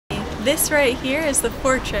This right here is the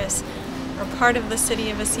fortress, or part of the city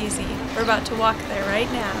of Assisi. We're about to walk there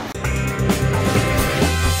right now.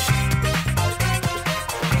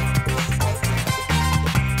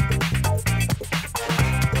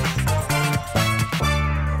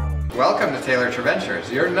 Welcome to Taylor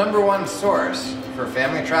Traventures, your #1 source for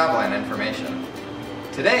family travel and information.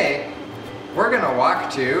 Today, we're going to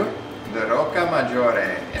walk to the Rocca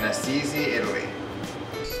Maggiore in Assisi, Italy.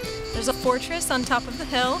 There's a fortress on top of the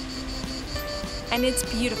hill, and it's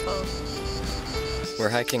beautiful. We're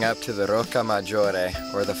hiking up to the Rocca Maggiore,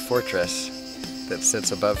 or the fortress that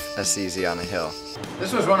sits above Assisi on a hill.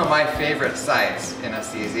 This was one of my favorite sites in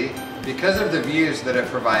Assisi because of the views that it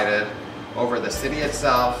provided over the city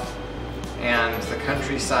itself and the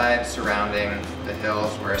countryside surrounding the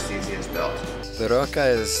hills where Assisi is built. The Rocca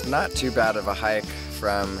is not too bad of a hike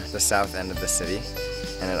from the south end of the city,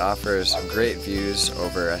 and it offers great views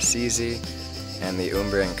over Assisi and the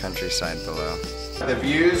Umbrian countryside below. The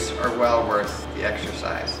views are well worth the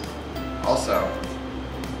exercise. Also,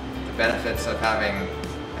 the benefits of having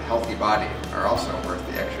a healthy body are also worth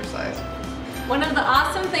the exercise. One of the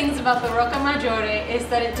awesome things about the Rocca Maggiore is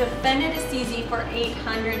that it defended Assisi for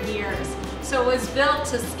 800 years. So it was built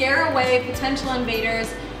to scare away potential invaders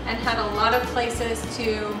and had a lot of places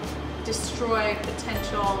to destroy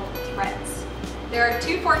potential threats. There are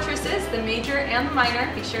 2 fortresses, the major and the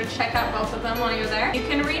minor. Be sure to check out both of them while you're there. You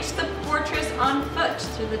can reach the fortress on foot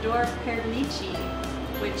through the door of Perlici,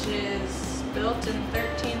 which is built in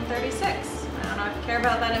 1336. I don't know if you care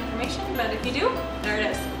about that information, but if you do, there it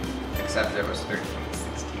is. Except it was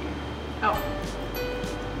 1316. Oh.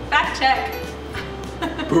 Fact check.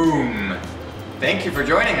 Boom! Thank you for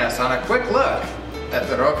joining us on a quick look at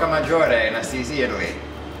the Rocca Maggiore in Assisi, Italy.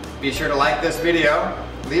 Be sure to like this video,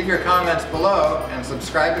 leave your comments below, and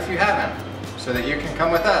subscribe if you haven't, so that you can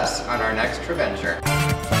come with us on our next Traventure.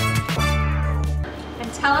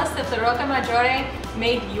 And tell us if the Rocca Maggiore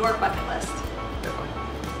made your bucket list. Good one.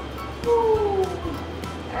 Woo.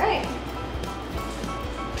 All right.